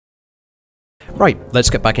Right, let's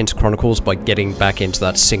get back into Chronicles by getting back into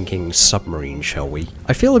that sinking submarine, shall we?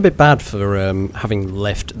 I feel a bit bad for having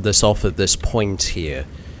left this off at this point here.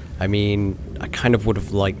 I mean, I kind of would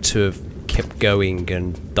have liked to have kept going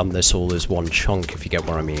and done this all as one chunk, if you get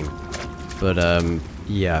what I mean. But,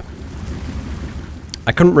 yeah.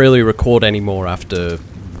 I couldn't really record anymore after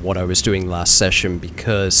what I was doing last session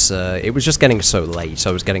because it was just getting so late.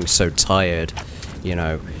 I was getting so tired, you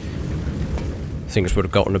know. Things would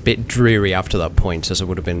have gotten a bit dreary after that point, as I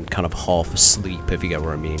would have been kind of half asleep, if you get what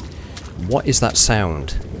I mean. What is that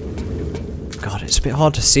sound? God, it's a bit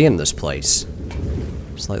hard to see in this place.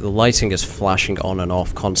 It's like the lighting is flashing on and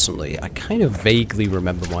off constantly. I kind of vaguely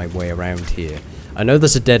remember my way around here. I know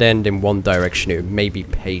there's a dead end in one direction. It would maybe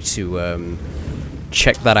pay to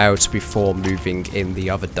check that out before moving in the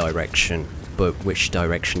other direction. But which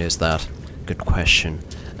direction is that? Good question.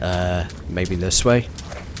 Maybe this way?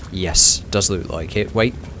 Yes, does look like it.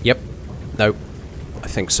 Wait, yep. No, I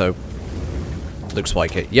think so. Looks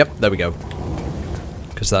like it. Yep, there we go.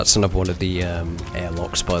 Because that's another one of the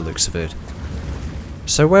airlocks by the looks of it.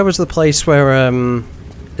 So where was the place where,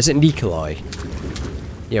 is it Nikolai?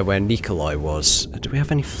 Yeah, where Nikolai was. Do we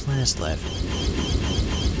have any flares left?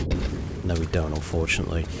 No, we don't,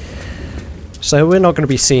 unfortunately. So we're not going to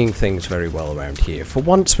be seeing things very well around here. For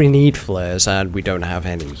once we need flares, and we don't have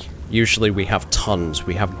any. Usually we have tons,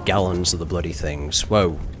 we have gallons of the bloody things.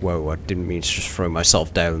 Whoa, whoa, I didn't mean to just throw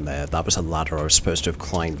myself down there. That was a ladder I was supposed to have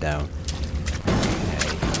climbed down.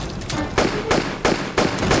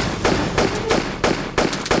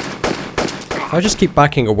 Okay. If I just keep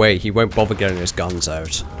backing away, he won't bother getting his guns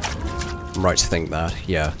out. I'm right to think that,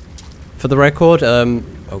 yeah. For the record,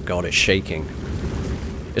 oh god, it's shaking.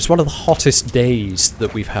 It's one of the hottest days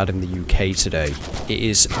that we've had in the UK today. It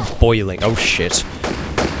is boiling. Oh shit.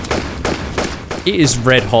 It is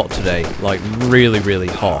red hot today, like really, really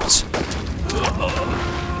hot.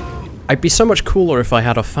 I'd be so much cooler if I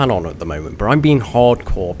had a fan on at the moment, but I'm being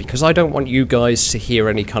hardcore because I don't want you guys to hear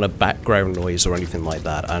any kind of background noise or anything like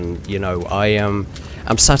that. And you know, I'm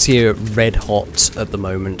sat here red hot at the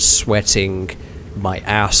moment, sweating my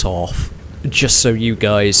ass off, just so you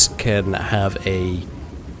guys can have a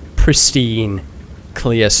pristine,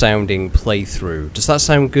 clear-sounding playthrough. Does that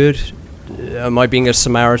sound good? Am I being a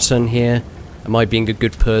Samaritan here? Am I being a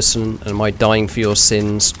good person? Am I dying for your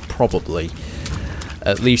sins? Probably.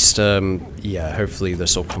 At least, yeah, hopefully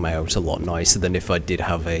this will come out a lot nicer than if I did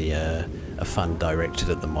have a fan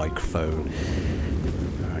directed at the microphone.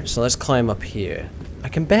 Alright, so let's climb up here. I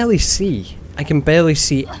can barely see. I can barely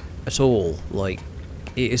see at all. Like,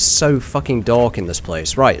 it is so fucking dark in this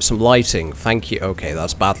place. Right, some lighting. Thank you. Okay,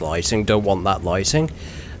 that's bad lighting. Don't want that lighting.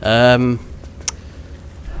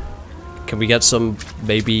 Can we get some,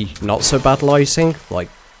 maybe, not so bad lighting? Like,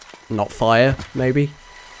 not fire, maybe?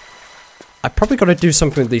 I probably got to do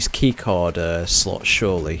something with these keycard slots,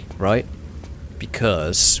 surely, right?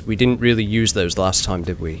 Because we didn't really use those last time,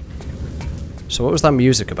 did we? So what was that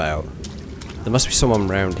music about? There must be someone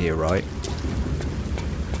around here, right?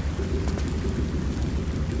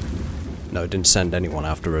 No, it didn't send anyone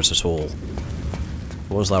after us at all.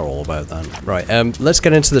 What was that all about then? Right, let's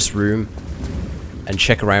get into this room and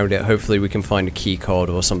check around it. Hopefully we can find a key card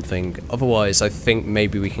or something. Otherwise, I think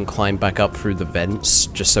maybe we can climb back up through the vents,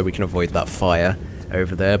 just so we can avoid that fire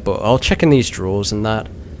over there. But I'll check in these drawers and that.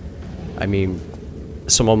 I mean,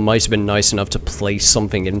 someone might have been nice enough to place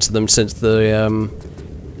something into them since the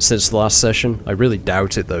last session. I really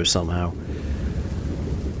doubt it, though, somehow.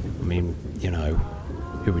 I mean, you know,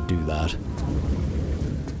 who would do that?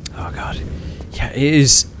 Oh, God. Yeah,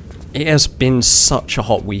 it has been such a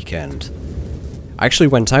hot weekend. I actually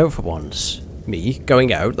went out for once. Me,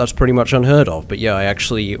 going out, that's pretty much unheard of. But yeah, I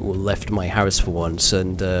actually left my house for once,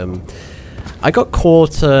 and I got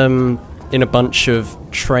caught in a bunch of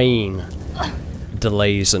train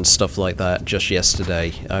delays and stuff like that just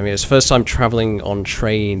yesterday. I mean, it's the first time traveling on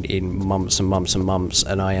train in months and months and months,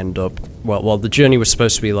 and I end up... Well, the journey was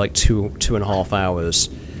supposed to be like two and a half hours,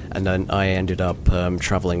 and then I ended up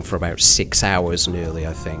traveling for about 6 hours nearly,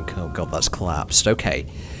 I think. Oh god, that's collapsed. Okay.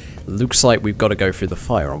 Looks like we've got to go through the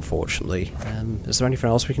fire, unfortunately. Is there anything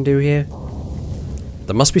else we can do here?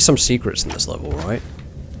 There must be some secrets in this level, right?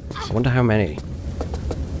 I wonder how many.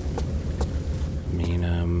 I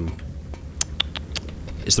mean,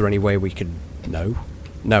 is there any way we could... No?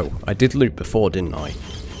 No, I did loot before, didn't I?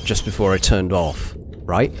 Just before I turned off,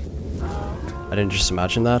 right? I didn't just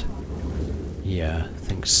imagine that? Yeah, I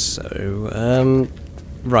think so.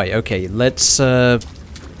 Right, okay, let's go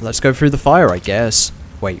through the fire, I guess.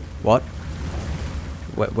 Wait, what?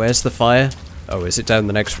 Where's the fire? Oh, is it down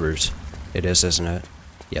the next route? It is, isn't it?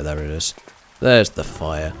 Yeah, there it is. There's the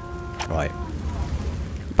fire. Right.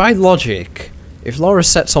 by logic, if Lara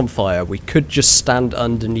sets on fire, we could just stand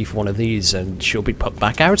underneath one of these and she'll be put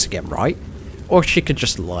back out again, right? Or she could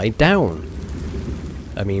just lie down.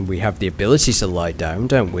 I mean, we have the ability to lie down,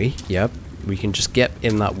 don't we? Yep. We can just get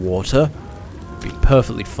in that water. Be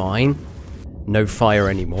perfectly fine. No fire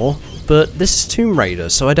anymore. But this is Tomb Raider,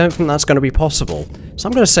 so I don't think that's going to be possible. So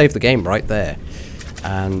I'm going to save the game right there.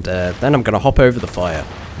 And then I'm going to hop over the fire.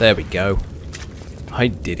 There we go. I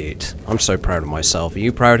did it. I'm so proud of myself. Are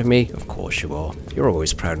you proud of me? Of course you are. You're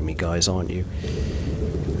always proud of me, guys, aren't you?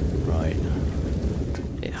 Right.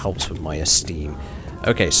 It helps with my esteem.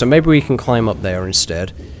 Okay, so maybe we can climb up there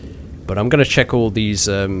instead. But I'm going to check all these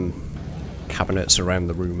cabinets around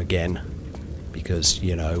the room again. Because,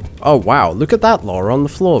 you know... Oh, wow, look at that, Lara, on the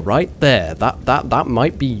floor right there. That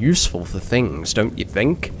might be useful for things, don't you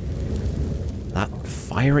think? That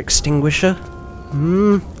fire extinguisher?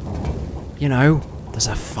 You know, there's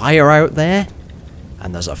a fire out there.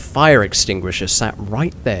 And there's a fire extinguisher sat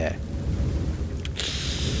right there.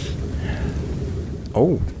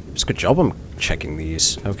 Oh, it's a good job I'm checking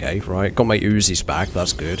these. Okay, right, got my Uzis back,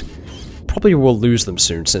 that's good. Probably will lose them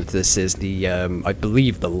soon since this is the, I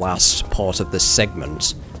believe the last part of this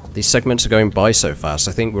segment. These segments are going by so fast,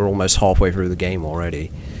 I think we're almost halfway through the game already.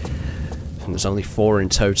 And there's only 4 in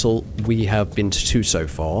total. We have been to 2 so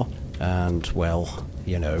far, and, well,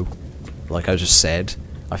 you know, like I just said,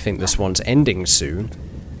 I think this one's ending soon.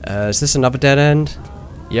 Is this another dead end?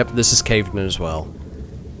 Yep, this is caved in as well.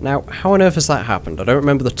 Now, how on earth has that happened? I don't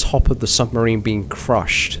remember the top of the submarine being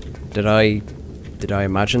crushed. Did I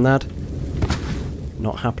imagine that?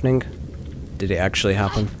 Not happening? Did it actually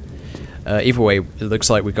happen? Either way, it looks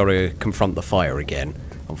like we've got to confront the fire again,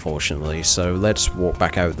 unfortunately. So let's walk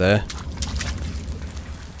back out there.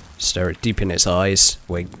 Stare it deep in its eyes.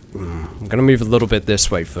 Wait, I'm gonna move a little bit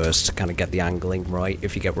this way first to kind of get the angling right,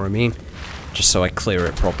 if you get what I mean. Just so I clear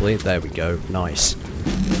it properly. There we go. Nice.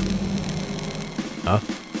 Huh?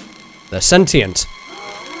 They're sentient.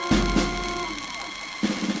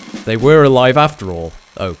 They were alive after all.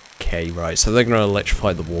 Okay, right, so they're going to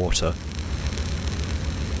electrify the water.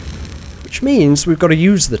 Which means we've got to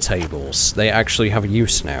use the tables. They actually have a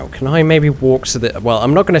use now. Can I maybe walk to the... Well,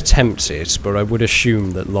 I'm not going to tempt it, but I would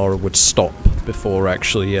assume that Lara would stop before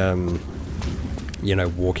actually, you know,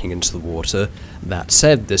 walking into the water. That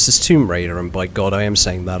said, this is Tomb Raider, and by God, I am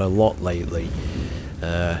saying that a lot lately.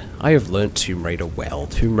 I have learnt Tomb Raider well.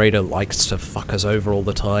 Tomb Raider likes to fuck us over all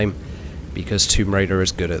the time, because Tomb Raider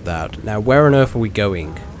is good at that. Now, where on earth are we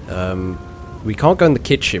going? We can't go in the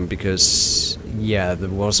kitchen because, yeah, there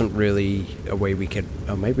wasn't really a way we could...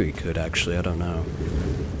 Oh, maybe we could, actually, I don't know.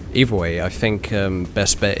 Either way, I think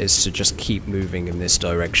best bet is to just keep moving in this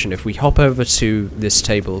direction. If we hop over to this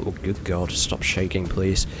table... Oh, good God, stop shaking,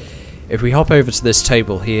 please. If we hop over to this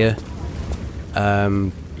table here...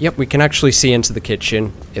 Yep, we can actually see into the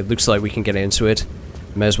kitchen. It looks like we can get into it.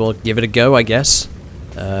 May as well give it a go, I guess.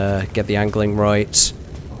 Get the angling right.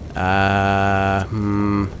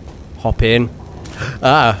 Hop in.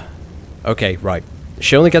 Okay, right.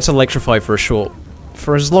 She only gets electrified for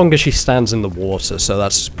for as long as she stands in the water, so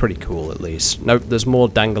that's pretty cool at least. Nope, there's more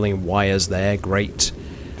dangling wires there. Great.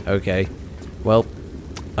 Okay. Well,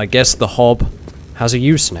 I guess the hob has a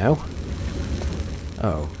use now.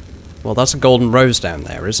 Oh. Well, that's a golden rose down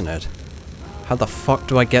there, isn't it? How the fuck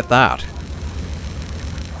do I get that?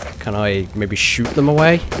 Can I maybe shoot them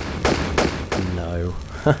away? No.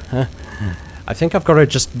 I think I've got to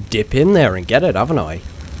just dip in there and get it, haven't I?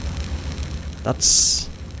 That's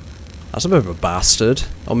a bit of a bastard.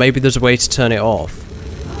 Or maybe there's a way to turn it off.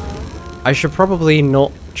 I should probably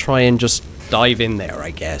not try and just dive in there, I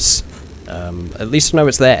guess. At least I know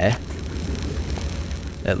it's there.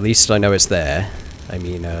 At least I know it's there. I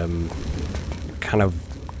mean, kind of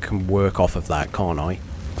can work off of that, can't I?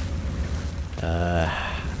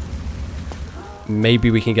 Maybe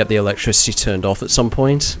we can get the electricity turned off at some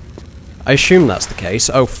point. I assume that's the case.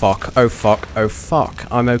 Oh fuck, oh fuck, oh fuck.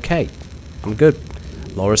 I'm okay. I'm good.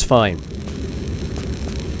 Laura's fine.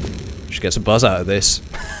 She gets a buzz out of this.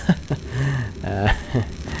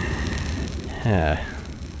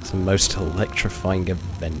 It's the most electrifying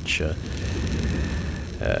adventure.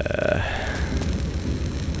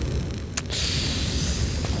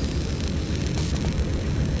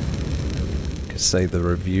 Say the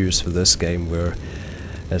reviews for this game were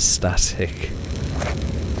ecstatic.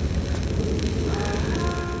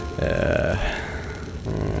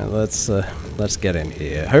 Let's get in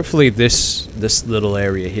here. Hopefully this little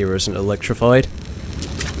area here isn't electrified.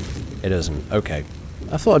 It isn't. Okay.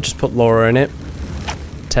 I thought I'd just put Lara in it.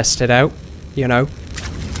 Test it out, you know.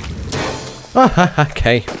 Ah,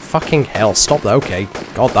 okay. Fucking hell. Stop that. Okay.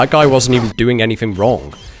 God, that guy wasn't even doing anything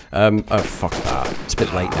wrong. Oh, fuck that. It's a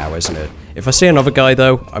bit late now, isn't it? If I see another guy,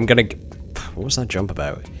 though, I'm gonna... What was that jump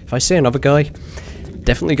about? If I see another guy,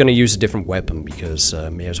 definitely gonna use a different weapon, because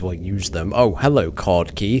may as well use them. Oh, hello,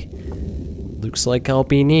 card key. Looks like I'll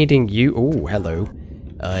be needing you. Oh, hello.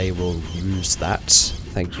 I will use that.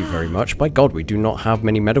 Thank you very much. By God, we do not have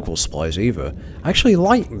many medical supplies either. I actually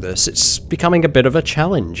like this. It's becoming a bit of a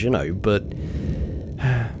challenge, you know, but...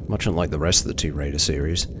 much unlike the rest of the Tomb Raider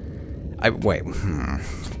series. Wait,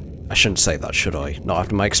 I shouldn't say that, should I? Not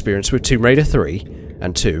after my experience with Tomb Raider 3,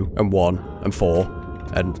 and 2, and 1, and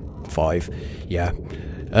 4, and 5. Yeah.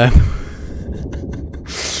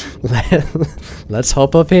 Let's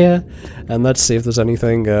hop up here, and let's see if there's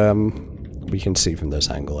anything, we can see from this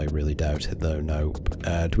angle. I really doubt it, though. Nope.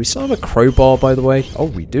 Do we still have a crowbar, by the way? Oh,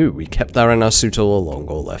 we do. We kept that in our suit all along,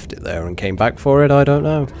 or left it there and came back for it. I don't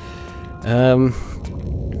know.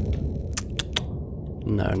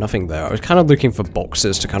 No, nothing there. I was kind of looking for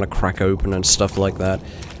boxes to kind of crack open and stuff like that.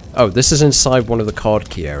 Oh, this is inside one of the card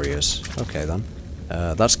key areas. Okay, then.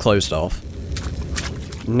 That's closed off.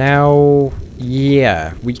 Now,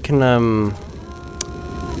 yeah, we can,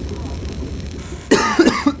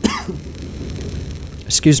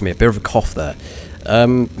 excuse me, a bit of a cough there.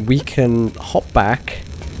 We can hop back,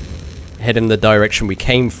 head in the direction we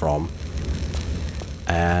came from,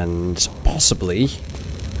 and possibly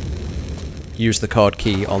use the card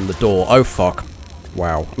key on the door. Oh, fuck.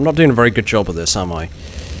 Wow. I'm not doing a very good job of this, am I?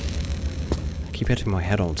 I keep hitting my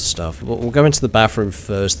head on stuff. We'll go into the bathroom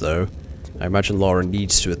first, though. I imagine Lara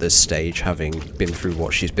needs to at this stage, having been through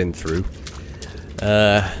what she's been through.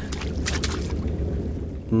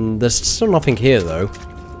 There's still nothing here, though.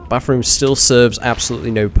 Bathroom still serves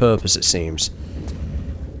absolutely no purpose, it seems.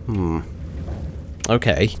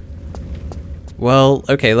 Okay. Well,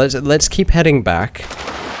 okay, let's keep heading back.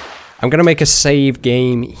 I'm gonna make a save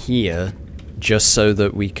game here, just so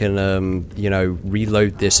that we can, you know,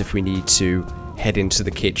 reload this if we need to, head into the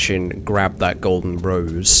kitchen, grab that golden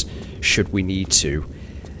rose, should we need to.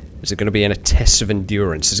 Is it gonna be in a test of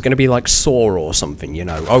endurance? Is it gonna be like Saw or something, you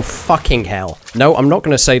know? Oh, fucking hell. No, I'm not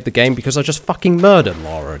gonna save the game because I just fucking murdered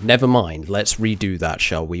Lara. Never mind, let's redo that,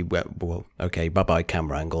 shall we? Well, okay, bye-bye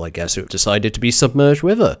camera angle, I guess. It decided to be submerged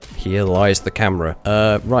with her. Here lies the camera.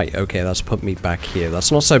 Right, okay, that's put me back here.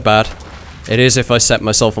 That's not so bad. It is if I set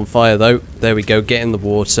myself on fire, though. There we go, get in the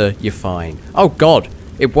water, you're fine. Oh, God,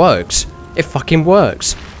 it works. It fucking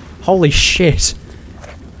works. Holy shit.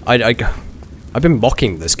 I've been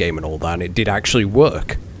mocking this game and all that, and it did actually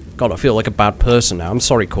work. God, I feel like a bad person now. I'm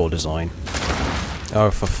sorry, core design. Oh,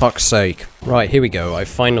 for fuck's sake. Right, here we go. I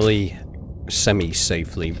finally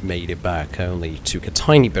semi-safely made it back. I only took a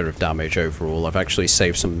tiny bit of damage overall. I've actually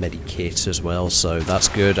saved some medikit as well, so that's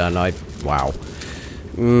good, and wow.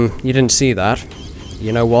 You didn't see that.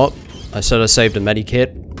 You know what? I said I saved a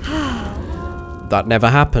medikit. That never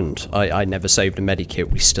happened. I never saved a medikit.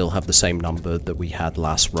 We still have the same number that we had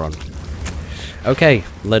last run. Okay,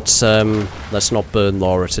 let's not burn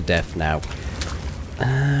Lara to death now.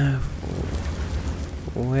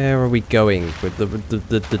 Where are we going? With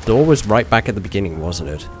the door was right back at the beginning, wasn't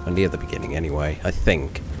it? Or near the beginning, anyway. I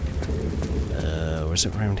think. Was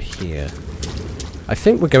it around here? I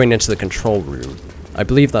think we're going into the control room. I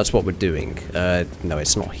believe that's what we're doing. No,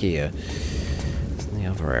 it's not here. It's in the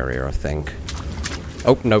other area, I think.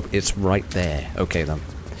 Oh, no, it's right there. Okay, then.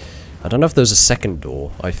 I don't know if there's a second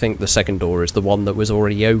door. I think the second door is the one that was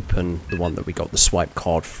already open. The one that we got the swipe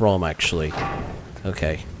card from, actually.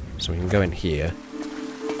 Okay, so we can go in here.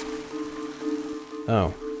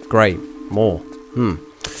 Oh, great. More.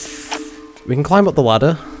 We can climb up the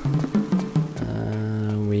ladder.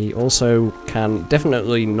 We also can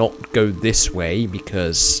definitely not go this way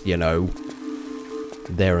because, you know,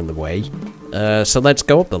 they're in the way. So let's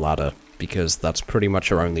go up the ladder, because that's pretty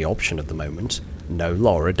much our only option at the moment. No,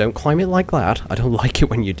 Lara, don't climb it like that. I don't like it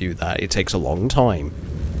when you do that. It takes a long time.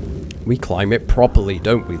 We climb it properly,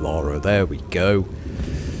 don't we, Lara? There we go.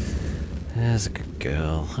 There's a good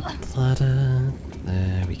girl. Up the ladder.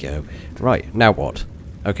 There we go. Right, now what?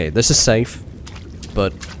 Okay, this is safe,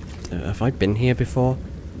 but have I been here before?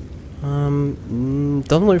 Doesn't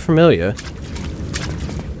look familiar.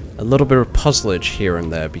 A little bit of puzzleage here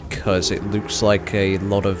and there because it looks like a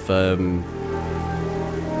lot of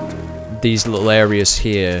these little areas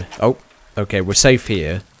here. Oh, okay, we're safe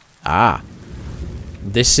here. Ah.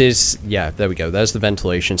 This is, yeah, there we go. There's the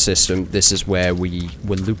ventilation system. This is where we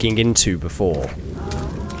were looking into before.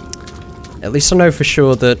 At least I know for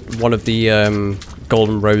sure that one of the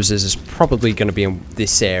golden roses is probably going to be in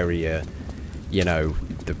this area. You know,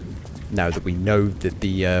 now that we know that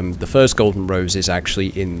the first golden rose is actually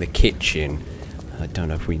in the kitchen. I don't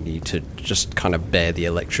know if we need to just kind of bear the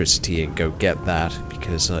electricity and go get that,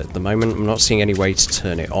 because at the moment I'm not seeing any way to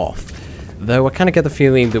turn it off. Though I kind of get the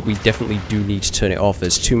feeling that we definitely do need to turn it off.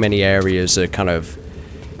 There's too many areas that are kind of,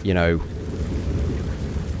 you know,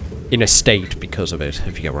 in a state because of it,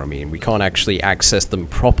 if you get what I mean. We can't actually access them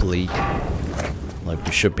properly like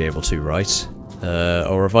we should be able to, right?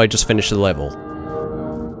 Or have I just finished the level?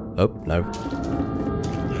 Oh, no.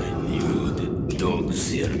 I knew the dog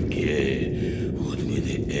Sergei would be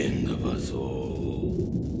the end of us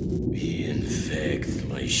all. He infects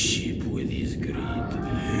my ship with his greed.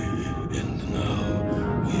 And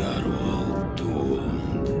now we are all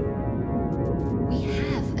doomed. We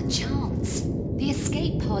have a chance. The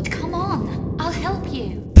escape pod, come on. I'll help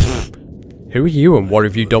you. Who are you and what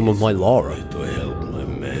have you done with my Lara? To help my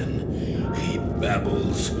man. He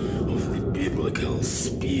babbles of the biblical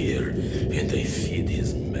spear, and I feed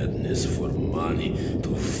his madness for money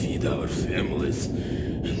to feed our families.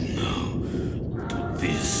 And now, to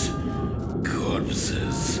these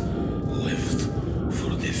corpses left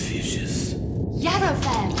for the fishes.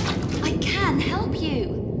 Yarofem, I can help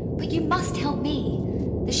you. But you must help me.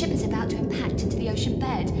 The ship is about to impact into the ocean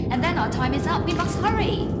bed, and then our time is up. We must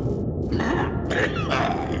hurry.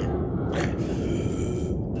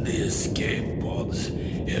 The escape pods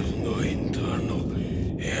have no internal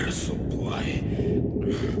air supply.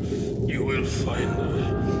 You will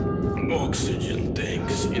find oxygen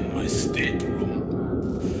tanks in my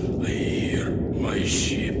stateroom. I hear my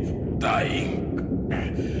ship dying.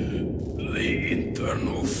 The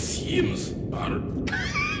internal seams are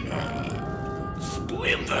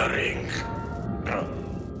splintering.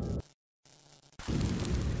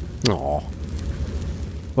 Aww.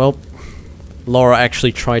 Well, Lara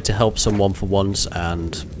actually tried to help someone for once,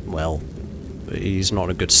 and, well, he's not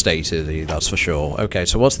in a good state, is he? That's for sure. Okay,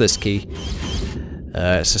 so what's this key?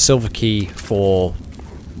 It's a silver key for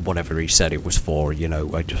whatever he said it was for, you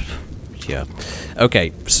know, yeah.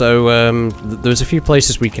 Okay, so, there's a few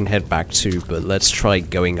places we can head back to, but let's try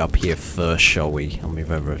going up here first, shall we? I'll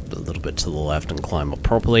move over a little bit to the left and climb up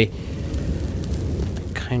properly.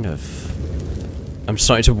 I'm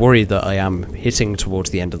starting to worry that I am hitting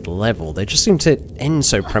towards the end of the level. They just seem to end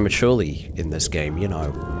so prematurely in this game, you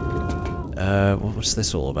know. What's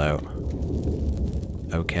this all about?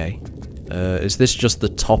 Okay. Is this just the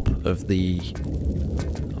top of the...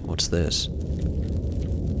 What's this?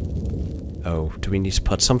 Oh, do we need to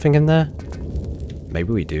put something in there?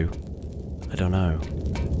 Maybe we do. I don't know.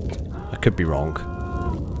 I could be wrong.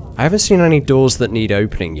 I haven't seen any doors that need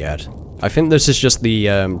opening yet. I think this is just the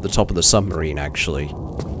top of the submarine, actually.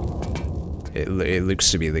 It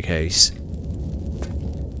looks to be the case.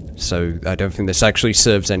 So, I don't think this actually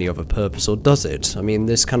serves any other purpose, or does it? I mean,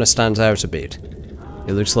 this kind of stands out a bit.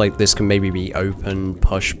 It looks like this can maybe be open,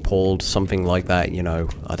 push, pulled, something like that, you know.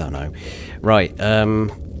 I don't know. Right,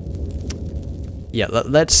 yeah,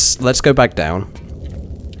 let's go back down.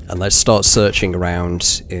 And let's start searching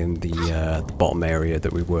around in the bottom area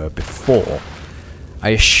that we were before. I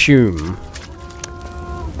assume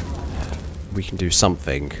we can do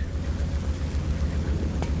something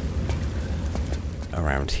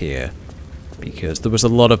around here, because there was a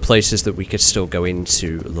lot of places that we could still go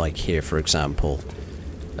into, like here, for example.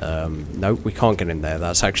 No, we can't get in there.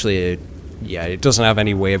 That's actually yeah, it doesn't have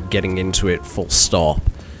any way of getting into it full stop.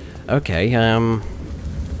 Okay,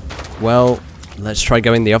 well, let's try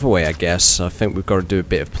going the other way, I guess. I think we've got to do a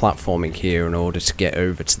bit of platforming here in order to get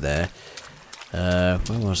over to there. Where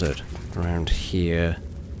was it? Around here.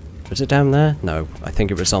 Was it down there? No, I think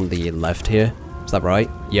it was on the left here. Is that right?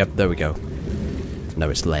 Yep, there we go. No,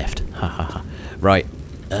 it's left. Ha ha ha. Right.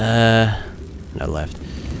 No, left.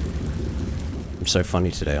 I'm so funny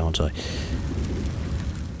today, aren't I?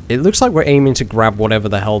 It looks like we're aiming to grab whatever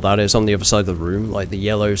the hell that is on the other side of the room. Like the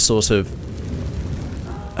yellow sort of...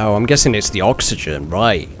 Oh, I'm guessing it's the oxygen,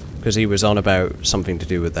 right. Because he was on about something to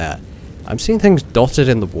do with that. I'm seeing things dotted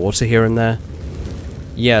in the water here and there.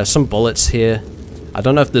 Yeah, some bullets here. I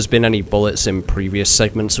don't know if there's been any bullets in previous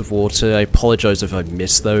segments of water. I apologize if I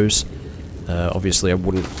missed those. Obviously, I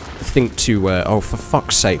wouldn't think to... oh, for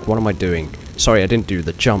fuck's sake, what am I doing? Sorry, I didn't do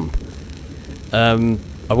the jump.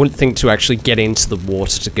 I wouldn't think to actually get into the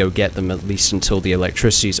water to go get them, at least until the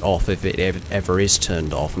electricity's off, if it ever is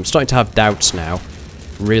turned off. I'm starting to have doubts now.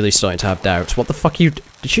 Really starting to have doubts. What the fuck you...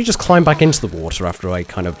 Did she just climb back into the water after I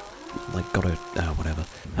kind of... like, got her... oh, whatever.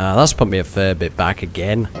 That's put me a fair bit back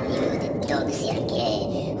again.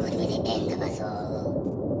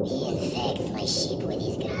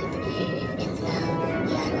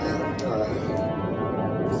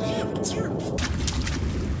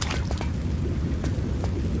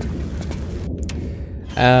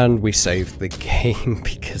 And we saved the game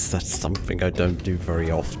because that's something I don't do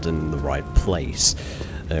very often in the right place.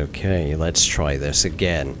 Okay, let's try this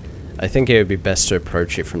again. I think it would be best to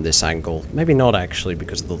approach it from this angle. Maybe not actually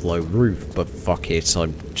because of the low roof, but fuck it,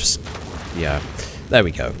 I'm just... yeah. There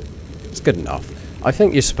we go. It's good enough. I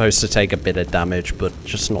think you're supposed to take a bit of damage, but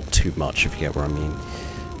just not too much, if you get what I mean.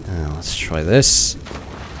 Let's try this.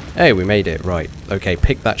 Hey, we made it. Right. Okay,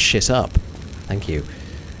 pick that shit up. Thank you.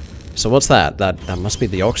 So what's that? That must be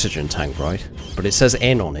the oxygen tank, right? But it says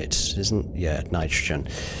N on it, isn't... yeah, nitrogen.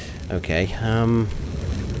 Okay,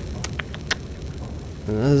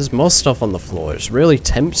 there's more stuff on the floor. It's really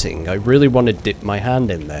tempting. I really want to dip my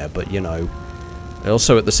hand in there, but, you know... I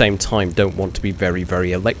also, at the same time, don't want to be very,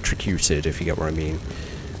 very electrocuted, if you get what I mean.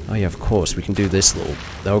 Oh yeah, of course, we can do this little...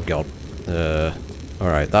 oh god.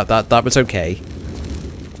 Alright, that was okay.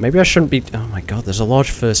 Maybe I shouldn't be... oh my god, there's a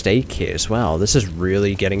large first aid kit as well. This is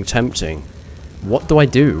really getting tempting. What do I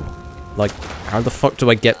do? Like, how the fuck do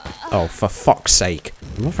I get... oh, for fuck's sake.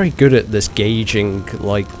 I'm not very good at this gauging,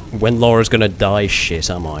 like, when Laura's gonna die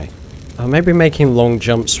shit, am I? Oh, maybe making long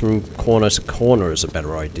jumps from corner to corner is a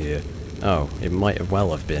better idea. Oh, it might have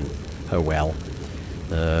well have been. Oh well.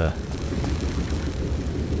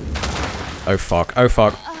 Oh fuck, oh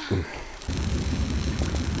fuck.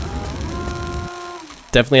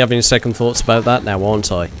 Definitely having second thoughts about that now,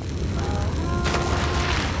 aren't I?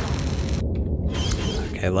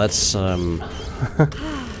 Okay, let's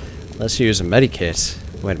let's use a medikit.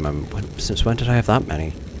 Wait a moment, since when did I have that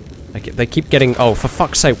many? They keep getting... oh, for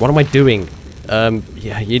fuck's sake, what am I doing?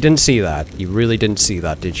 Yeah, you didn't see that. You really didn't see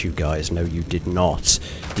that, did you guys? No, you did not.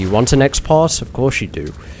 Do you want an X-Part? Of course you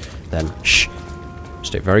do. Then, shh.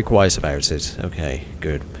 Stay very quiet about it. Okay,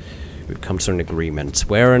 good. We've come to an agreement.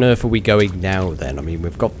 Where on earth are we going now, then? I mean,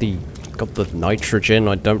 we've got the nitrogen.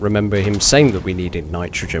 I don't remember him saying that we needed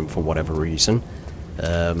nitrogen for whatever reason.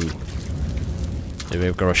 Maybe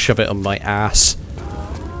I've got to shove it on my ass,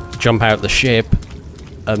 jump out the ship,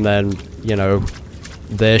 and then, you know,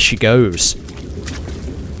 there she goes.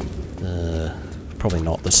 Probably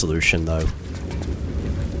not the solution, though.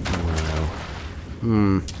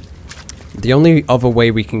 No. The only other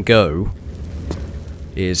way we can go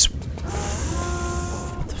is...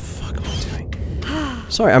 what the fuck am I doing?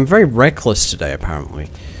 Sorry, I'm very reckless today,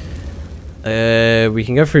 apparently. We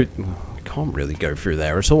can go through... we can't really go through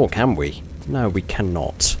there at all, can we? No, we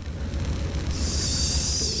cannot.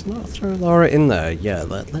 Let's not throw Lara in there. Yeah,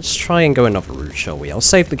 let's try and go another route, shall we? I'll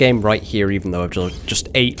save the game right here, even though I've just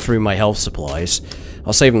ate through my health supplies.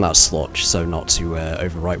 I'll save in that slot, so not to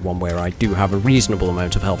overwrite one where I do have a reasonable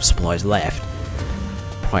amount of health supplies left,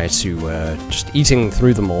 prior to just eating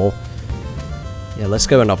through them all. Yeah, let's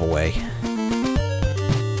go another way.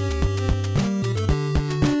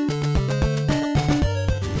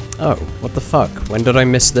 Oh, what the fuck? When did I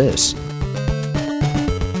miss this?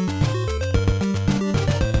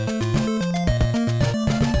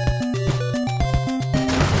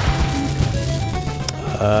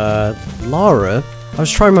 Lara? I was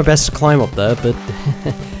trying my best to climb up there, but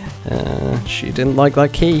she didn't like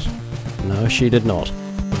that key. No, she did not.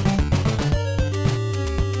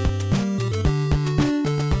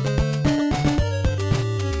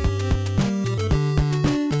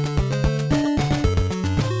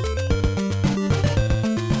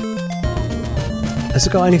 Has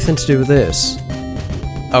it got anything to do with this?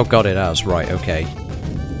 Oh god, it has. Right, okay.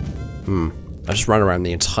 I just ran around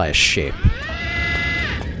the entire ship.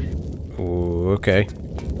 Ooh, okay.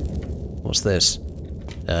 What's this?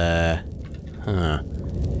 I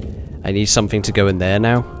need something to go in there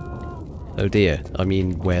now? Oh dear. I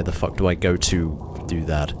mean, where the fuck do I go to do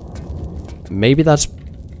that? Maybe that's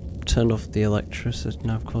turned off the electricity?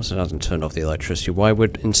 No, of course it hasn't turned off the electricity. Why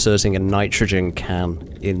would inserting a nitrogen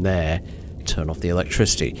can in there turn off the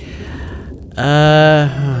electricity?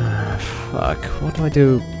 Fuck. What do I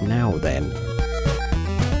do now then?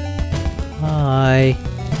 Hi.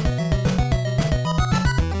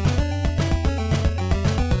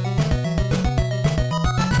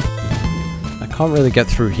 I can't really get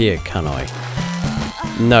through here, can I?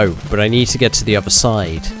 No, but I need to get to the other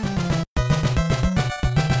side.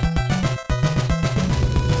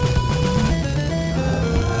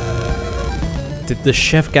 Did the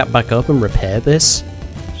chef get back up and repair this?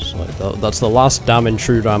 So that's the last damn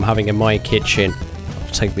intruder I'm having in my kitchen. I'll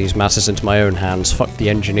take these matters into my own hands. Fuck the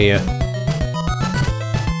engineer.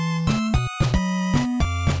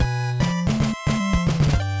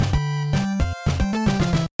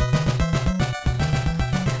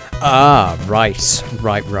 Ah, right.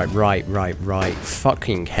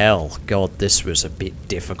 Fucking hell. God, this was a bit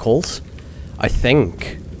difficult. I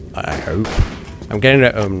think. I hope. I'm getting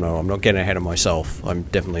it. Oh no, I'm not getting ahead of myself. I'm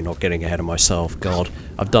definitely not getting ahead of myself. God,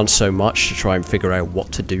 I've done so much to try and figure out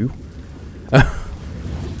what to do.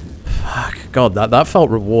 Fuck. God, that felt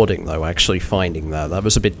rewarding though, actually finding that. That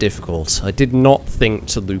was a bit difficult. I did not think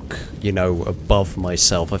to look, you know, above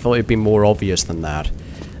myself. I thought it'd be more obvious than that.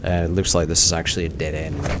 It looks like this is actually a dead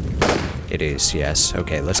end. It is, yes.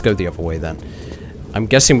 Okay, let's go the other way then. I'm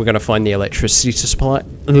guessing we're gonna find the electricity supply.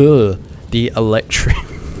 Ugh. The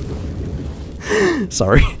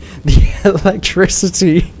Sorry. The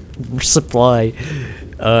electricity supply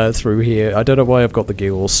through here. I don't know why I've got the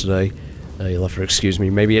giggles today. You'll have to excuse me.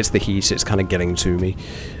 Maybe it's the heat. It's kind of getting to me.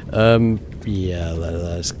 Yeah,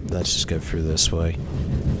 let's just go through this way.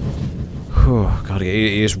 Oh, God, it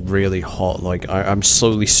is really hot. Like, I'm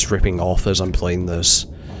slowly stripping off as I'm playing this.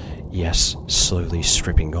 Yes, slowly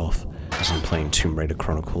stripping off as I'm playing Tomb Raider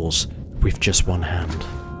Chronicles with just one hand.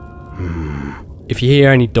 If you hear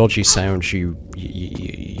any dodgy sounds, you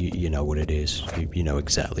know what it is. You know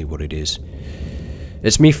exactly what it is.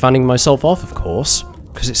 It's me fanning myself off, of course,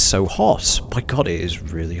 because it's so hot. My God, it is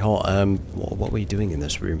really hot. What were we doing in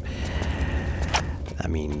this room? I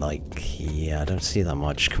mean, like, yeah, I don't see that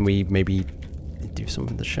much. Can we maybe do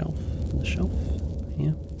something with the shelf? The shelf?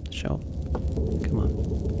 Yeah, the shelf. Come on.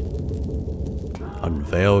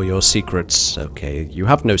 Unveil your secrets. Okay, you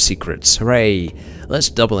have no secrets. Hooray! Let's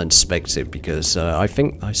double inspect it, because I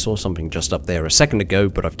think I saw something just up there a second ago,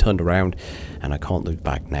 but I've turned around and I can't look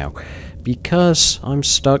back now because I'm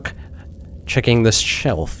stuck checking this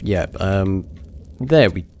shelf. Yep, there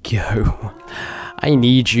we go. I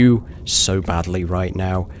need you so badly right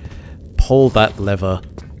now. Pull that lever.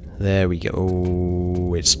 There we go.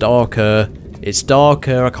 Oh, it's darker. It's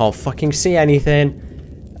darker. I can't fucking see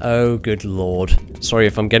anything. Oh, good lord. Sorry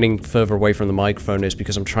if I'm getting further away from the microphone. It's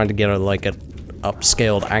because I'm trying to get a, like, an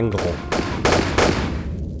upscaled angle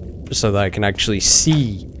so that I can actually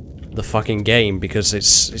see the fucking game, because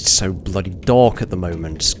it's so bloody dark at the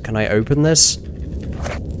moment. Can I open this?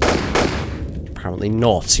 Apparently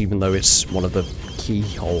not, even though it's one of the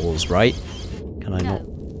keyholes, right? Can I not?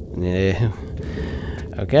 Yeah.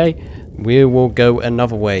 Okay. We will go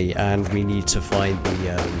another way, and we need to find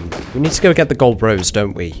the, we need to go get the gold rose,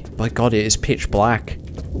 don't we? By God, it is pitch black.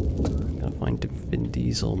 Can I find Vin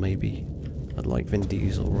Diesel, maybe? I'd like Vin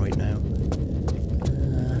Diesel right now.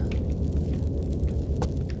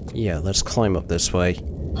 Yeah, let's climb up this way.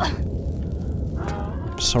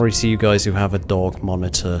 Sorry to you guys who have a dog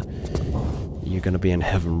monitor. You're gonna be in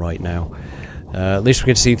heaven right now. At least we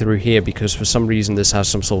can see through here, because for some reason this has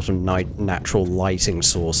some sort of natural lighting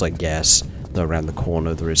source, I guess. Though around the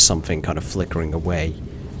corner there is something kind of flickering away.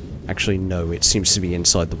 Actually, no, it seems to be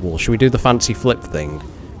inside the wall. Should we do the fancy flip thing?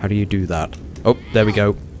 How do you do that? Oh, there we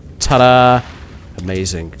go. Ta-da!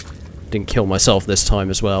 Amazing. Didn't kill myself this time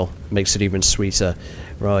as well. Makes it even sweeter.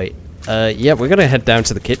 Right. Yeah, we're gonna head down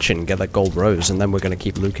to the kitchen, get that gold rose, and then we're gonna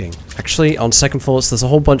keep looking. Actually, on second thoughts, there's a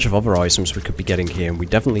whole bunch of other items we could be getting here, and we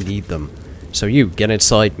definitely need them. So you, get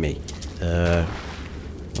inside me.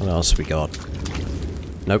 What else we got?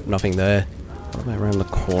 Nope, nothing there. What about around the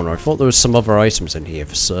corner? I thought there was some other items in here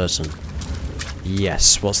for certain.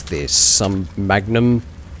 Yes, what's this? Some magnum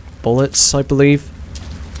bullets, I believe?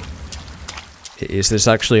 Is this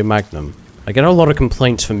actually a magnum? I get a lot of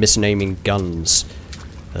complaints for misnaming guns.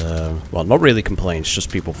 Well, not really complaints,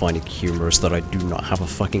 just people finding humorous that I do not have a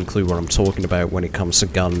fucking clue what I'm talking about when it comes to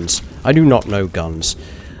guns. I do not know guns.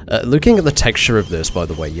 Looking at the texture of this, by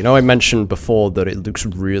the way, you know I mentioned before that it looks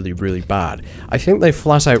really, really bad. I think they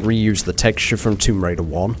flat out reused the texture from Tomb Raider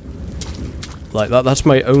 1. Like, that's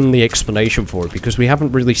my only explanation for it, because we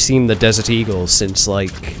haven't really seen the Desert Eagle since,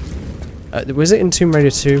 like... was it in Tomb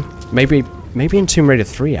Raider 2? Maybe in Tomb Raider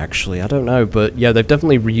 3, actually, I don't know, but yeah, they've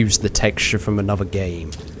definitely reused the texture from another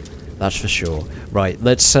game. That's for sure. Right,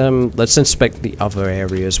 let's inspect the other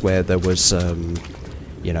areas where there was,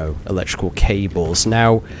 you know, electrical cables.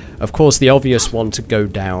 Now, of course, the obvious one to go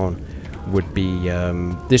down would be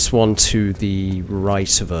this one to the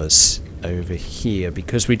right of us over here,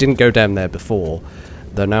 because we didn't go down there before,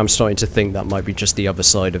 though now I'm starting to think that might be just the other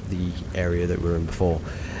side of the area that we were in before.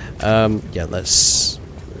 Yeah, let's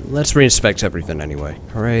re-inspect everything anyway.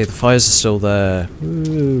 Hooray, the fires are still there.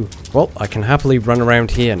 Woo. Well, I can happily run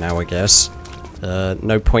around here now, I guess.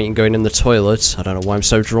 No point in going in the toilet. I don't know why I'm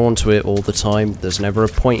so drawn to it all the time. There's never a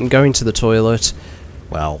point in going to the toilet.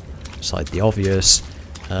 Well, beside the obvious.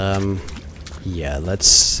 Yeah,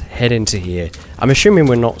 let's head into here. I'm assuming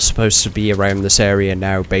we're not supposed to be around this area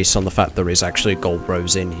now based on the fact there is actually a gold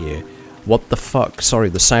rose in here. What the fuck? Sorry,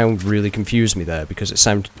 the sound really confused me there, because it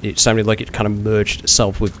sounded like it kind of merged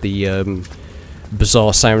itself with the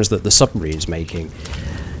bizarre sounds that the submarine's making.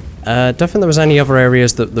 Don't think there was any other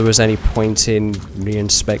areas that there was any point in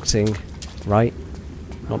re-inspecting, right?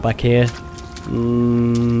 Not back here?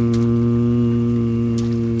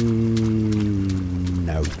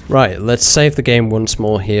 No. Right, let's save the game once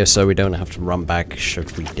more here so we don't have to run back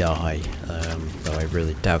should we die. Though I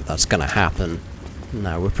really doubt that's gonna happen.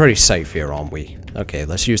 No, we're pretty safe here, aren't we? Okay,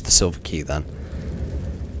 let's use the silver key then.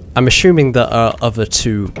 I'm assuming that our other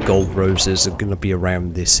 2 gold roses are gonna be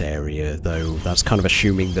around this area, though that's kind of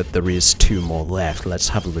assuming that there is 2 more left. Let's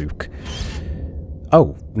have a look.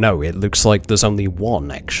 Oh, no, it looks like there's only 1,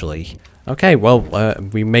 actually. Okay, well,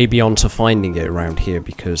 we may be on to finding it around here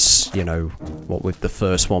because, you know, what with the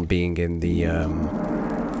first one being in the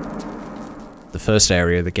first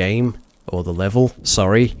area of the game, or the level,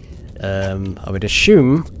 sorry, I would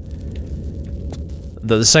assume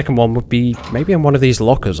that the second one would be maybe in one of these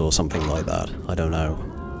lockers or something like that. I don't know.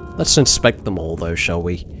 Let's inspect them all though, shall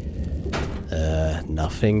we?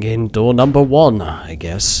 Nothing in door number 1, I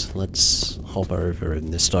guess. Let's hop over in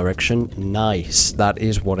this direction. Nice. That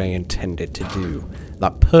is what I intended to do.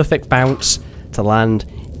 That perfect bounce to land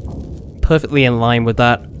perfectly in line with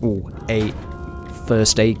that. Ooh, a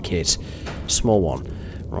first aid kit. Small one.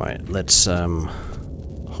 Right, let's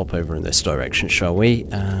hop over in this direction, shall we?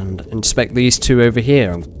 And inspect these 2 over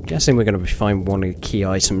here. I'm guessing we're going to find one of the key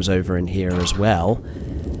items over in here as well.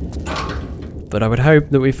 But I would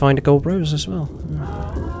hope that we find a gold rose as well.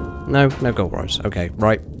 No, no gold rose. Okay,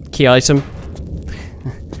 right. Key item.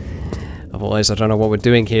 Otherwise, I don't know what we're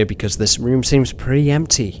doing here because this room seems pretty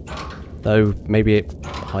empty. Though, maybe it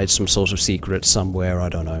hides some sort of secret somewhere, I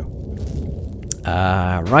don't know.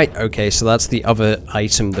 Right, okay, so that's the other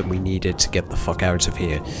item that we needed to get the fuck out of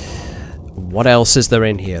here. What else is there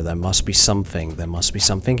in here? There must be something. There must be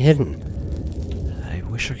something hidden. I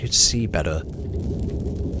wish I could see better.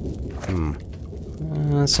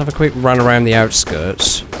 Let's have a quick run around the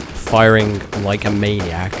outskirts, firing like a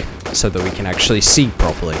maniac, so that we can actually see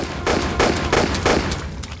properly.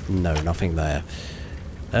 No, nothing there.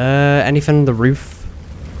 Anything on the roof?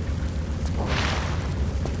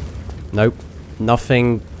 Nope.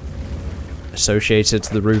 Nothing associated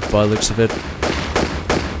to the roof by the looks of it.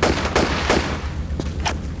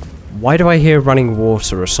 Why do I hear running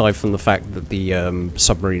water aside from the fact that the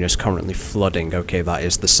submarine is currently flooding? Okay, that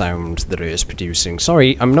is the sound that it is producing.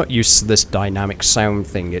 Sorry, I'm not used to this dynamic sound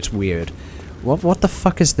thing. It's weird. What the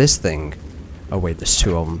fuck is this thing? Oh wait, there's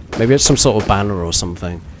 2 of them. Maybe it's some sort of banner or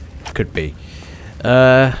something. Could be.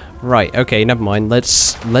 Right, okay, never mind.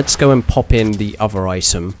 Let's go and pop in the other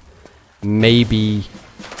item. Maybe,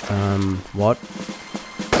 what?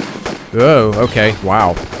 Oh, okay,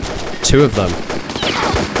 wow. 2 of them.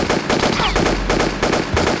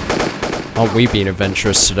 Aren't we being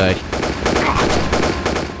adventurous today?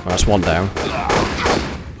 Oh, that's 1 down.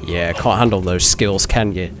 Yeah, can't handle those skills,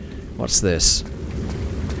 can you? What's this?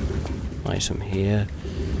 Item here.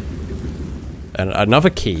 And another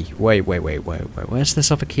key. Wait. Where's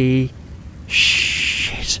this other key?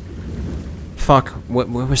 Shit. Fuck. Where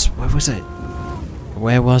was it?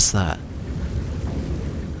 Where was that?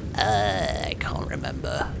 I can't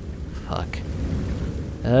remember. Fuck.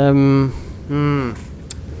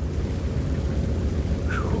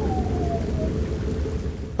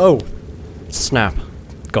 Oh. Snap.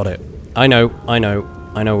 Got it. I know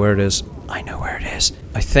where it is. I know where it is.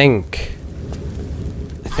 I think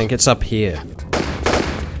it's up here.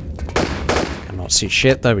 Cannot see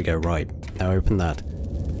shit. There we go. Right. Now open that.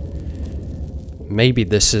 Maybe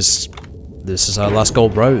this is our last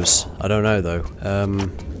gold rose. I don't know though.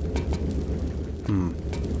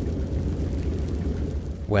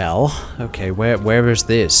 Well, okay, where is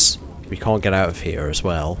this? We can't get out of here as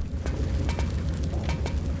well.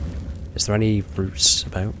 Is there any roots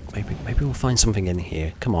about? Maybe we'll find something in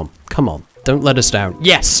here. Come on. Don't let us down.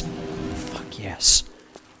 Yes! Fuck yes.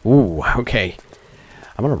 Ooh, okay.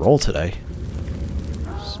 I'm on a roll today.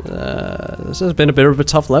 This has been a bit of a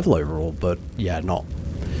tough level overall, but yeah, not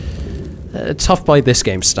tough by this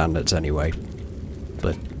game's standards anyway.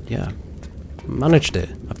 But yeah, managed it.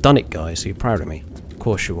 I've done it, guys. Are you proud of me? Of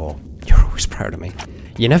course you are. You're always proud of me.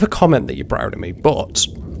 You never comment that you're proud of me, but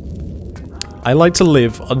I like to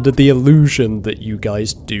live under the illusion that you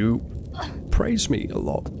guys do praise me a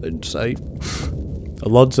lot and say,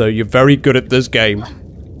 Alonso, you're very good at this game.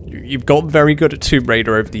 You've gotten very good at Tomb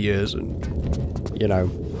Raider over the years, and you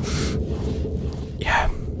know, yeah.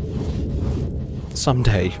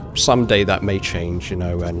 Someday that may change, you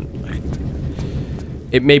know, and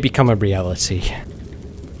it may become a reality.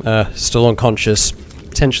 Still unconscious,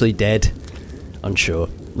 potentially dead, unsure.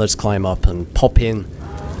 Let's climb up and pop in.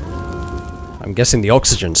 I'm guessing the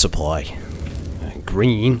oxygen supply.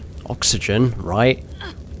 Green oxygen, right?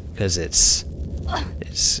 Because it's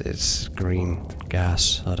green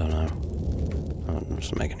gas. I don't know. That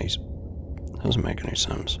doesn't make any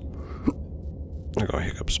sense. I got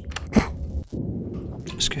hiccups.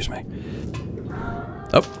 Excuse me.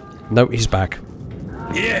 Oh, no, he's back.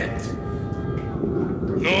 Yet.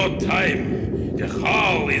 No time. The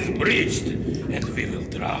hull is breached, and we will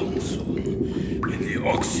drown soon. With the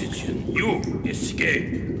oxygen, you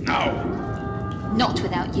escape now. Not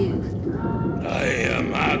without you. I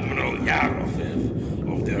am Admiral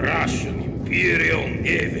Yarofev of the Russian Imperial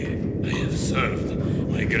Navy. I have served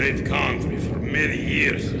my great country for many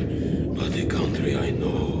years, but the country I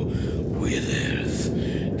know withers.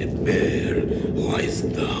 The bear lies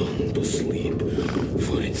down to sleep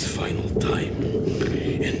for its final time,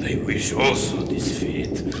 and I wish also this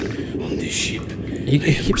fate on the ship. He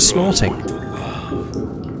keeps snorting.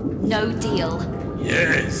 No deal.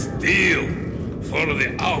 Yes, deal. For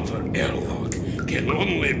the outer airlock can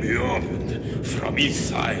only be opened from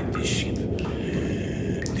inside the ship.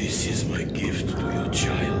 This is my gift to your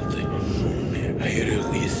child. I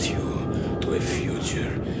release you to a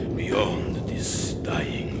future beyond this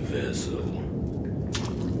dying vessel.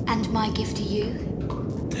 And my gift to you?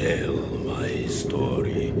 Tell my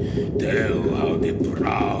story. Tell how the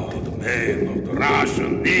proud men of the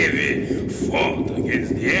Russian Navy fought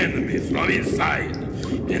against the enemy from inside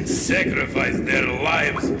and sacrificed their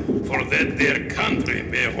lives for that their country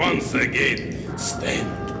may once again stand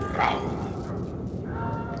proud.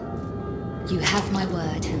 You have my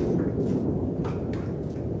word.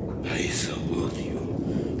 I salute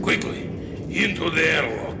you. Quickly, into the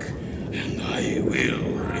airlock, and I will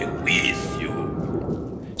release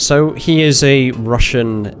you. So he is a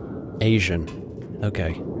Russian Asian.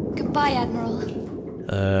 Okay. Goodbye, Admiral.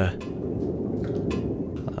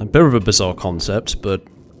 A bit of a bizarre concept, but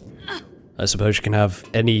I suppose you can have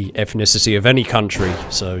any ethnicity of any country,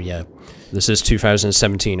 so yeah. This is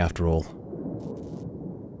 2017 after all.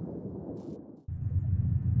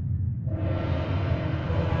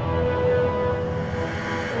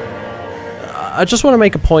 I just want to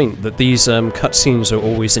make a point that these cutscenes are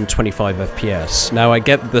always in 25 FPS. Now I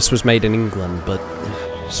get that this was made in England, but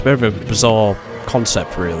it's a bit of a bizarre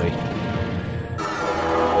concept really.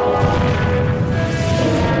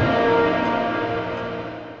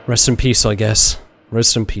 Rest in peace, I guess.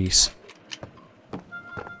 Rest in peace.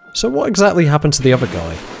 So what exactly happened to the other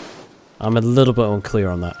guy? I'm a little bit unclear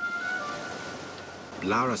on that.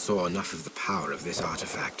 Lara saw enough of the power of this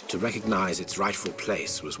artifact to recognize its rightful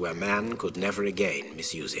place was where man could never again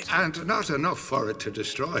misuse it. And not enough for it to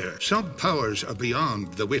destroy her. Some powers are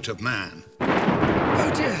beyond the wit of man.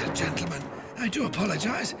 Oh dear, gentlemen. I do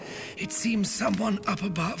apologize. It seems someone up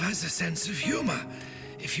above has a sense of humor.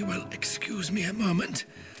 If you will excuse me a moment,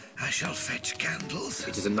 I shall fetch candles.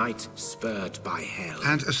 It is a night spurred by hell.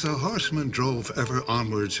 And as the horsemen drove ever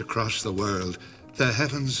onwards across the world, the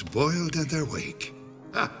heavens boiled in their wake.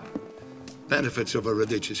 Ah, benefits of a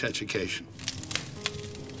religious education.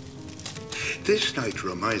 This night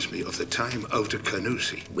reminds me of the time out at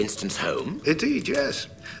Canusi. Winston's home? Indeed, yes.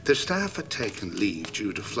 The staff had taken leave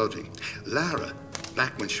due to flooding. Lara,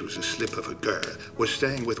 back when she was a slip of a girl, was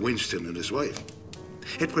staying with Winston and his wife.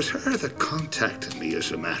 It was her that contacted me,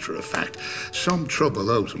 as a matter of fact. Some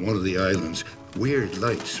trouble out on one of the islands. Weird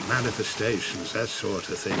lights, manifestations, that sort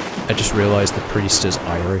of thing. I just realised the priest is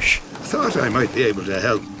Irish. Thought I might be able to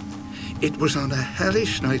help. It was on a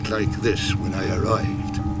hellish night like this when I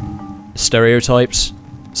arrived. Stereotypes.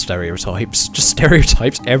 Stereotypes. Just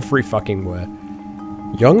stereotypes every fucking where.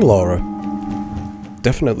 Young Lara.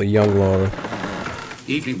 Definitely young Lara.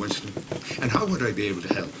 Evening, Winston. And how would I be able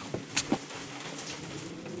to help?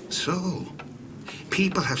 So,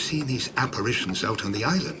 people have seen these apparitions out on the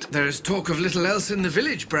island. There is talk of little else in the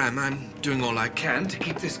village, Bram. I'm doing all I can to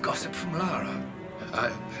keep this gossip from Lara.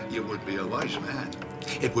 You would be a wise man.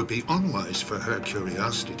 It would be unwise for her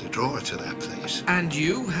curiosity to draw her to that place. And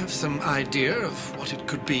you have some idea of what it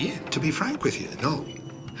could be? To be frank with you, no.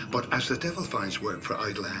 But as the devil finds work for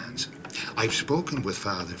idle hands, I've spoken with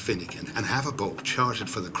Father Finnegan and have a boat chartered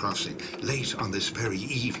for the crossing late on this very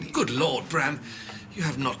evening. Good Lord, Bram. You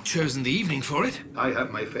have not chosen the evening for it. I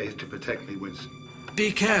have my faith to protect me, Winston. Be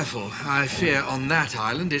careful. I fear on that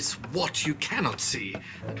island it's what you cannot see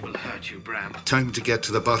that will hurt you, Bram. Time to get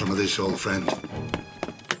to the bottom of this, old friend.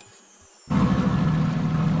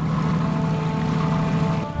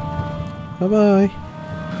 Bye-bye.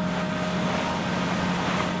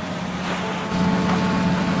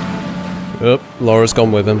 Oh, Laura's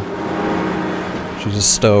gone with him. She's a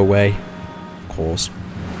stowaway. Of course.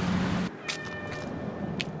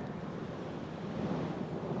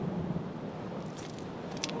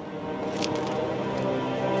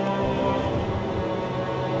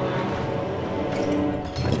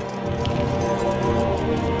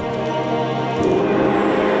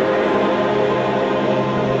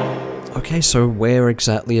 Okay, so where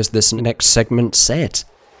exactly is this next segment set?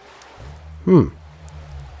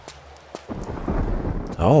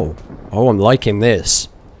 Oh, I'm liking this.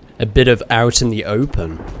 A bit of out in the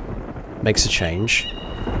open. Makes a change.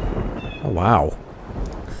 Oh, wow.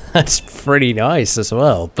 That's pretty nice as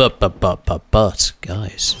well. But,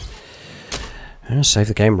 guys. I'm gonna save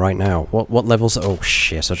the game right now. What levels? Oh,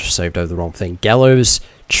 shit, I just saved over the wrong thing. Gallows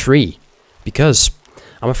Tree. Because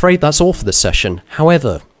I'm afraid that's all for this session.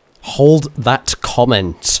 However, hold that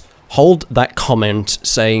comment. Hold that comment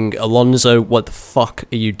saying, Alonso, what the fuck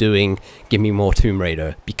are you doing? Give me more Tomb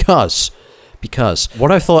Raider. Because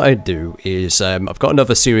what I thought I'd do is, I've got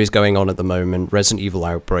another series going on at the moment, Resident Evil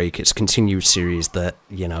Outbreak. It's a continued series that,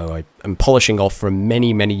 you know, I'm polishing off from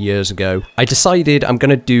many, many years ago. I decided I'm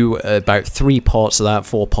going to do about 3 parts of that,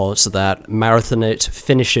 4 parts of that, marathon it,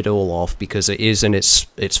 finish it all off, because it is in its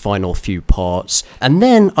final few parts. And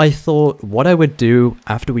then I thought what I would do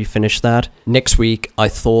after we finish that, next week, I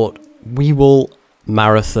thought we will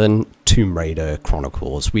marathon Tomb Raider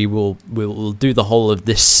Chronicles. We'll do the whole of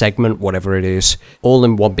this segment, whatever it is, all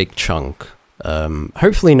in one big chunk.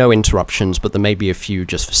 Hopefully no interruptions, but there may be a few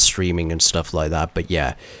just for streaming and stuff like that, but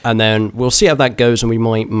yeah. And then we'll see how that goes, and we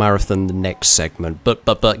might marathon the next segment.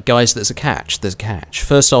 But guys, there's a catch.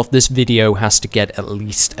 First off, this video has to get at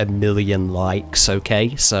least 1 million likes,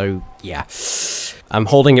 okay? So, yeah. I'm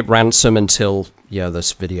holding it ransom until, yeah,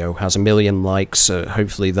 this video has 1 million likes.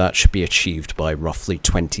 Hopefully that should be achieved by roughly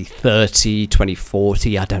 2030,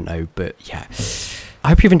 2040, I don't know, but yeah. I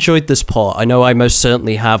hope you've enjoyed this part. I know I most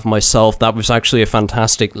certainly have myself. That was actually a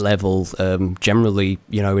fantastic level, generally,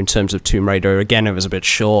 you know, in terms of Tomb Raider. Again, it was a bit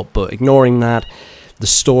short, but ignoring that, the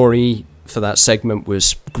story for that segment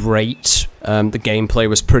was great. The gameplay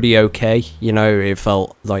was pretty okay. You know, it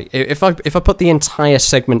felt like if I put the entire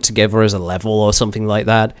segment together as a level or something like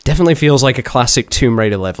that, definitely feels like a classic Tomb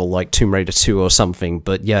Raider level, like Tomb Raider 2 or something.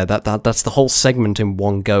 But yeah, that's the whole segment in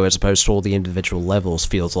one go, as opposed to all the individual levels.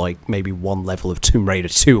 Feels like maybe one level of Tomb Raider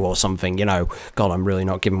 2 or something. You know, God, I'm really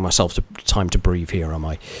not giving myself time to breathe here, am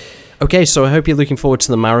I? Okay, so I hope you're looking forward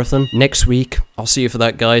to the marathon. Next week, I'll see you for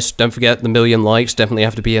that, guys. Don't forget the 1 million likes. Definitely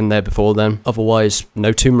have to be in there before then. Otherwise,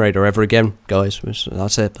 no Tomb Raider ever again, guys.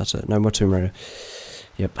 That's it. No more Tomb Raider.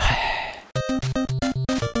 Yep.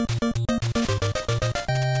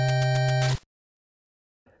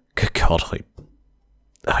 Good God,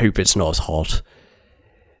 I hope it's not as hot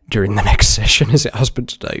during the next session as it has been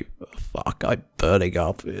today. Fuck, I'm burning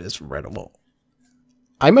up. It's incredible.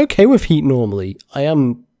 I'm okay with heat normally.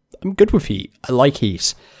 I'm good with heat. I like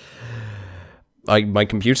heat. My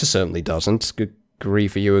computer certainly doesn't. Good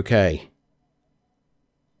grief, are you okay?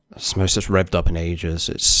 It's most just revved up in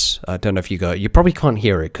ages. I don't know if you probably can't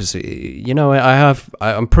hear it, because, you know,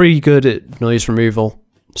 I'm pretty good at noise removal,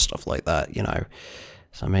 stuff like that, you know.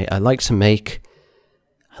 So I like to make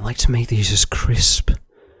these as crisp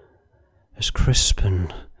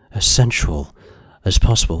and as sensual as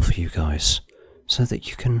possible for you guys, so that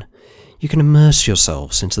you can immerse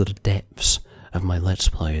yourselves into the depths of my Let's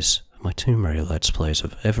Plays, my Tomb Raider Let's Plays,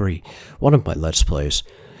 of every one of my Let's Plays,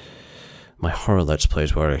 my horror Let's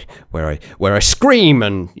Plays where I scream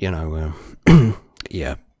and, you know,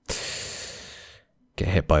 yeah, get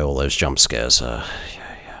hit by all those jump scares. Yeah.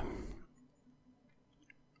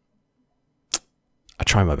 I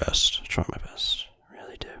try my best. I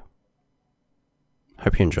really do.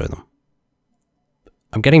 Hope you enjoy them.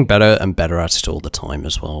 I'm getting better and better at it all the time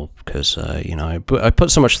as well, because, you know, I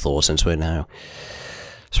put so much thought into it now.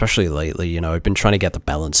 Especially lately, you know, I've been trying to get the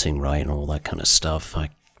balancing right and all that kind of stuff. I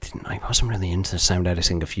wasn't really into sound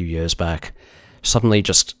editing a few years back. Suddenly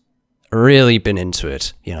just really been into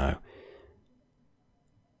it, you know.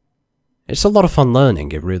 It's a lot of fun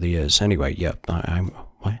learning, it really is. Anyway, yeah, why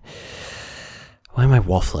am I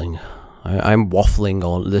waffling? I'm waffling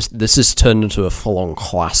on this. This has turned into a full-on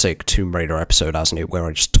classic Tomb Raider episode, hasn't it? Where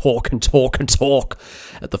I just talk and talk and talk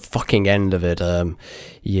at the fucking end of it.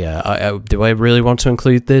 Yeah. Do I really want to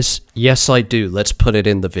include this? Yes, I do. Let's put it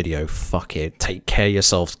in the video. Fuck it. Take care of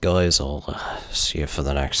yourselves, guys. I'll see you for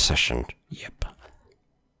the next session. Yep.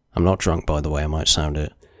 I'm not drunk, by the way. I might sound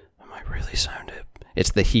it. I might really sound it.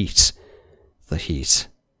 It's the heat. The heat.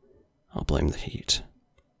 I'll blame the heat.